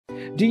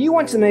Do you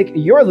want to make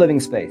your living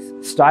space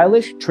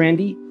stylish,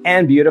 trendy,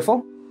 and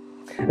beautiful?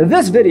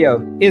 This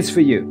video is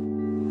for you.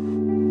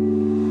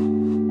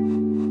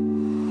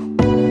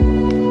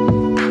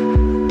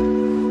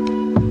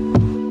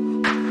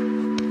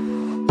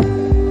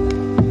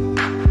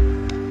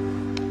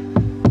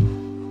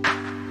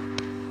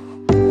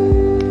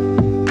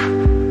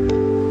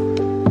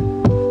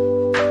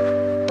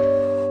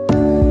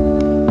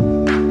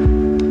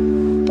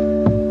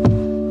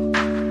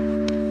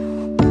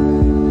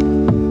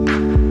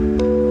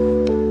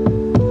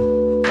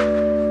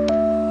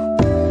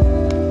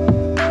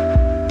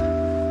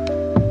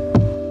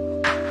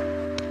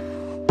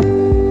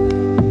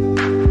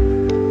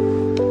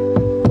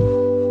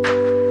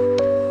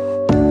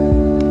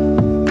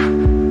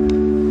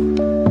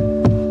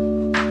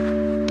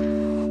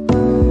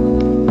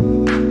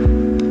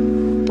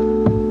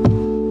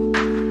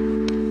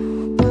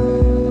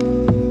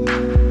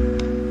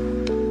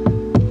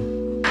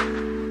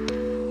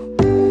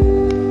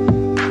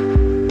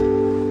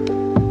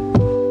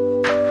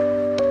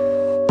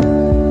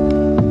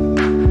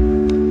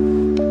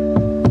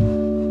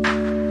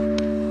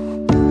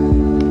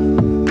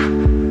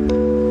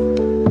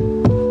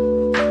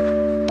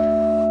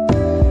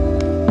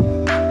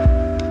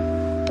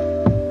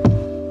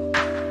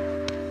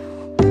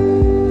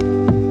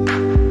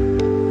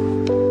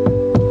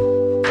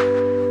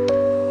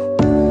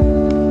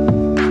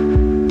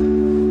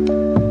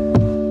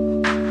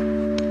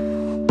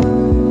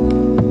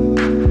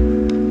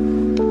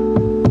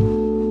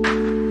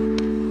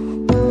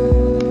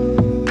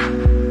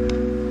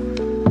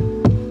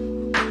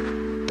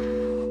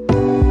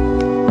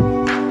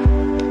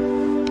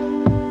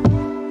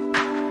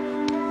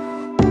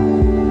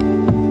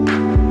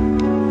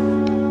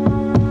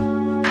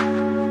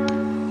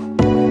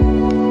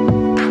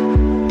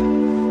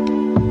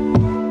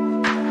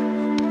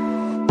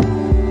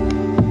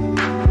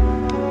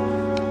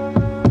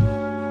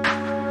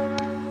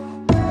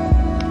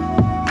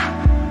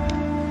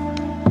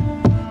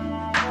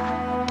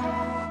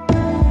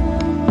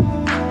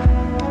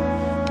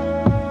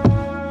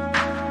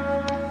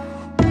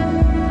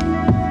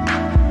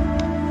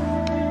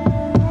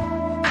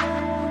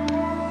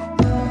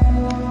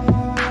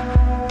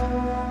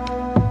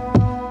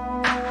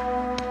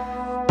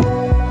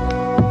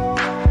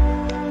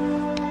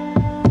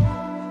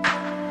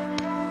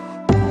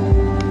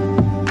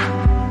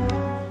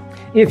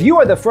 If you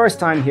are the first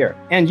time here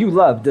and you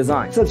love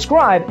design,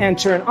 subscribe and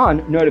turn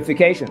on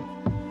notifications.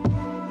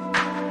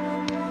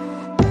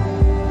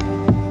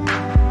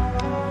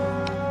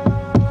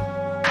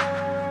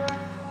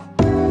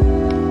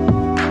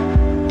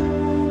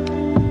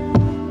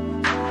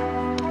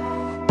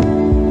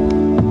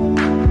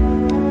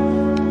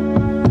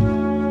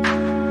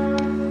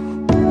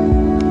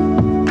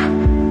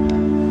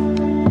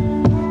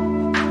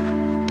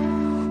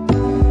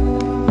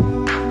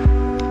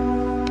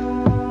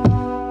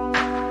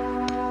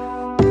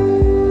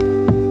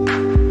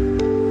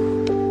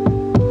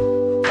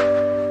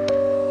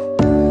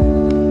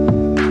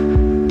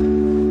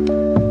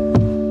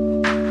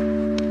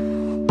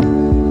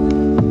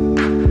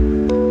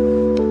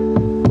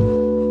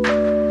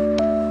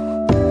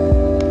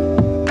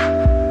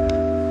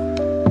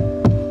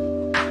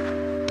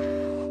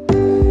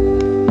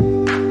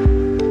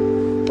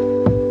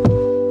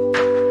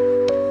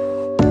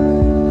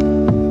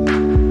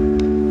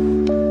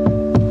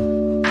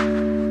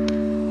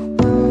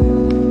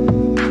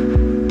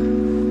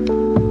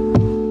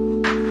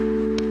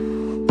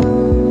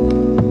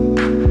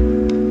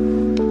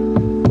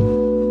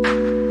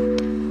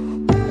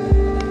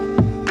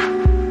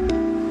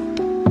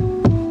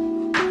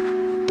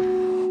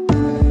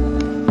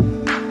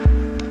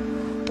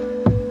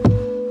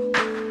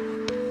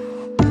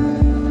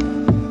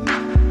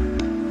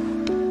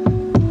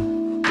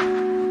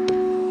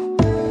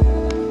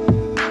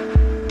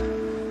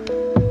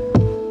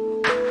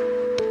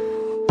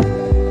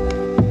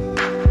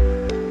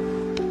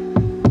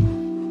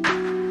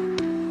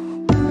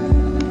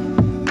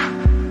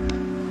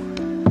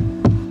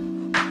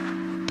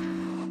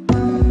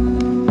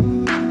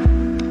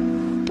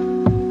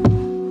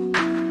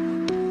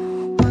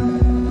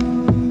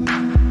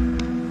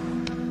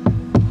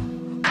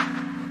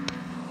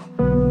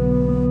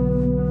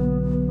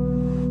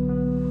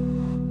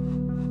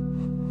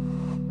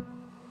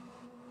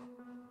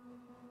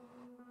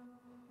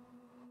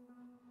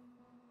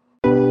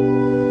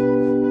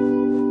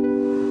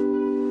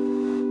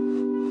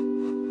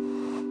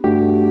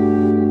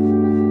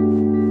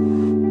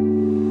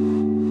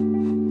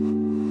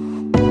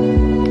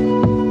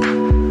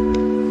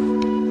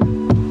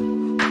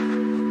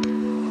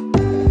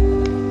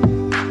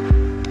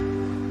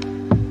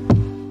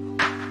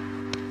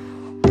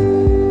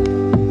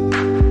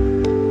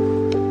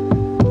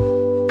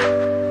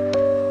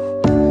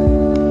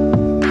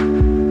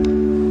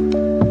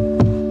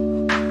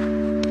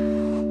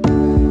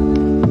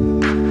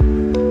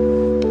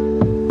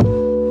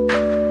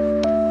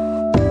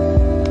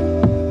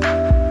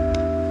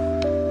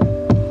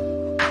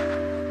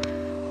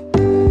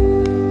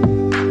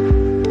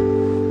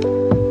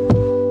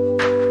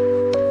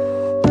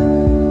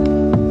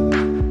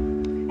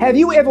 Have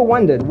you ever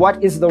wondered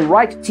what is the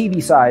right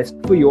TV size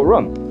for your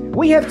room?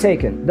 We have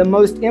taken the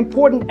most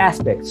important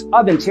aspects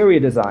of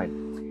interior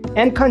design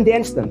and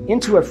condensed them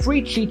into a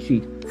free cheat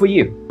sheet for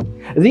you.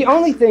 The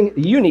only thing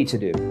you need to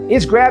do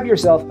is grab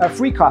yourself a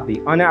free copy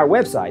on our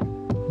website,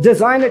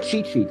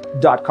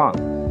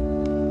 designercheatsheet.com.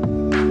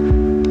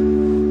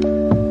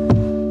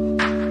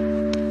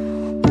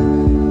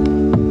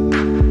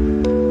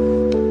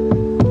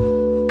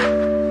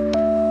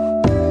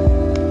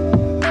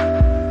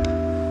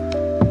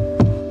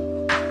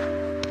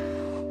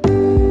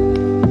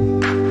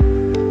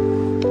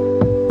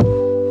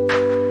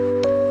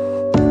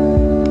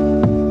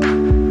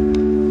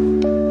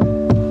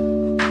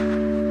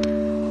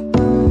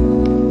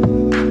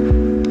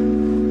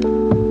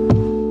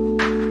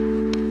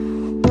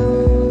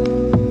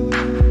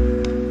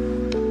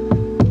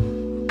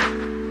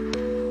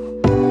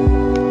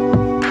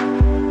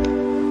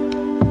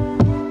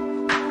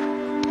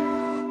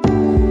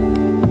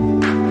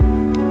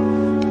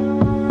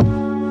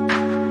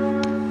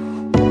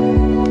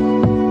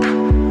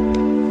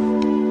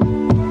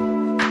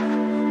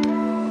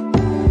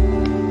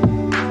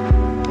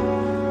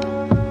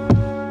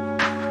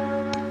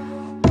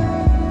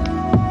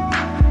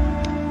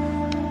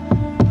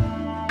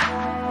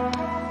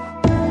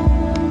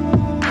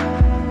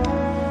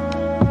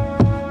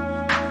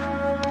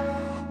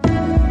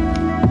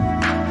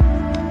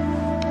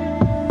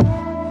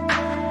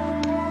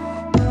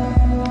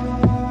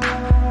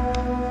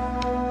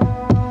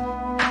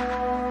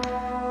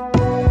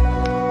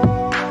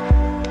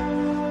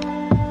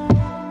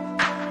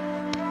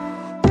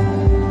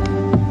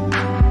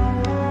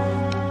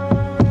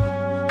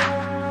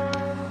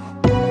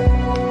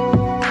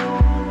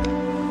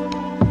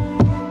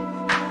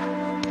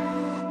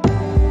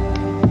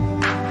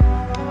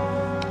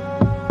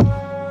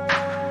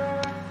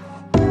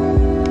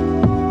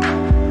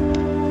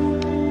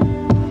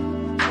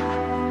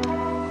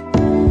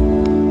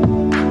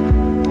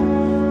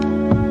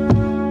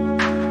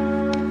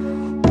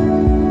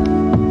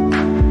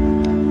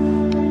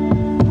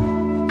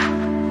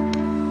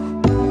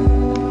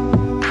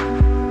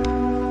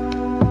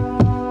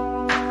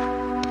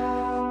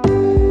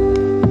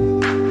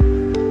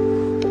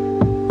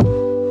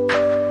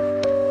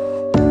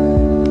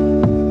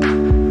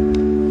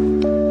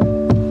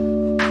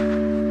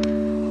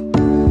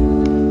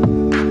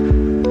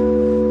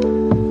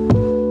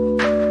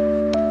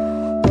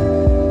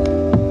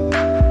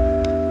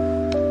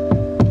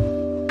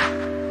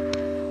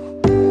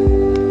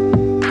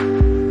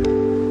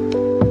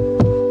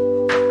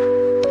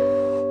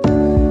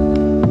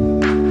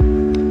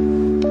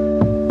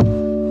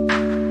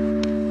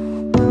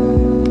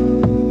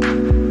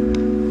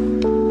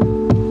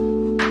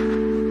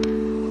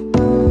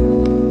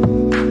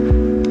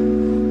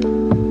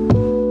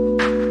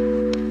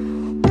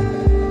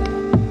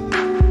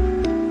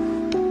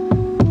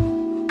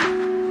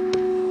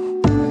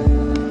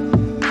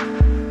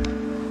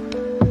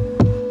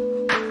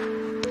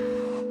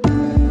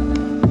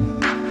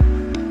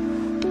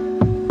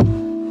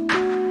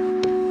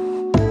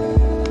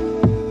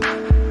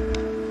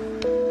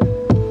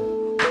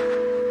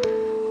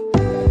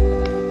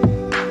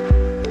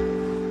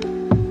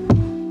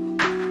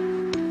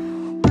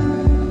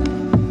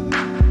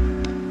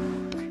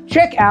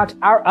 Check out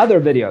our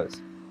other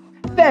videos.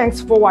 Thanks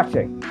for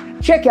watching.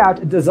 Check out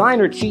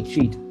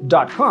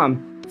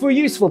designercheatsheet.com for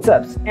useful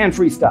tips and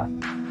free stuff.